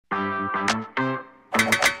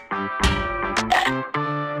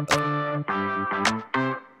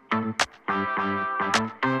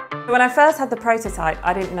When I first had the prototype,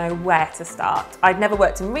 I didn't know where to start. I'd never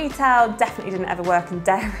worked in retail, definitely didn't ever work in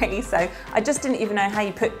dairy, so I just didn't even know how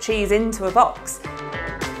you put cheese into a box.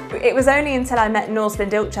 It was only until I met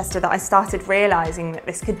Northland Ilchester that I started realising that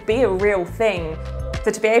this could be a real thing.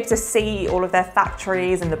 So to be able to see all of their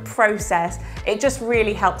factories and the process, it just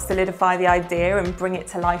really helped solidify the idea and bring it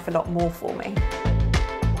to life a lot more for me.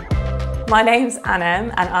 My name's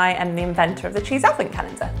Annem and I am the inventor of the Cheese Advent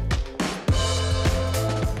Calendar.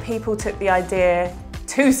 People took the idea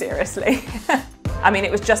too seriously. I mean,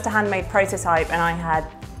 it was just a handmade prototype and I had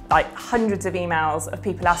like hundreds of emails of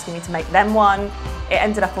people asking me to make them one. It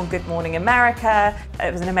ended up on Good Morning America.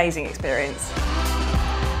 It was an amazing experience.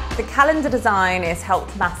 The calendar design is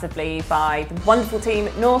helped massively by the wonderful team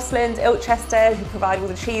at Northland Ilchester who provide all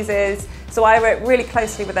the cheeses. So I work really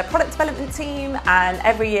closely with their product development team, and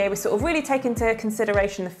every year we sort of really take into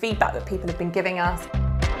consideration the feedback that people have been giving us.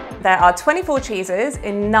 There are 24 cheeses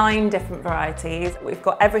in 9 different varieties. We've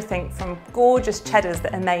got everything from gorgeous cheddars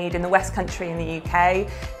that are made in the West Country in the UK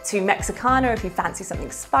to Mexicana if you fancy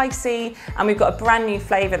something spicy. And we've got a brand new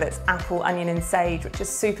flavour that's apple, onion and sage, which is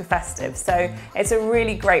super festive. So it's a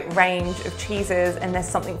really great range of cheeses and there's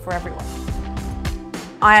something for everyone.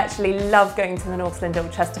 I actually love going to the Northland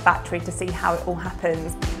Ilchester factory to see how it all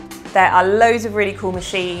happens. There are loads of really cool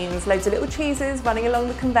machines, loads of little cheeses running along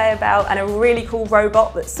the conveyor belt and a really cool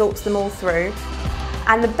robot that sorts them all through.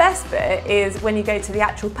 And the best bit is when you go to the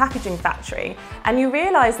actual packaging factory and you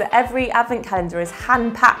realise that every advent calendar is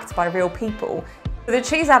hand-packed by real people. The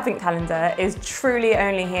Cheese Advent Calendar is truly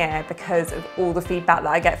only here because of all the feedback that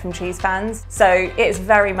I get from cheese fans. So it's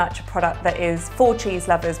very much a product that is for cheese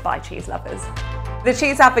lovers by cheese lovers. The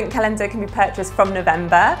Cheese Advent Calendar can be purchased from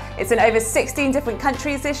November. It's in over 16 different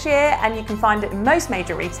countries this year and you can find it in most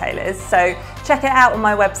major retailers. So check it out on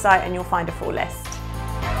my website and you'll find a full list.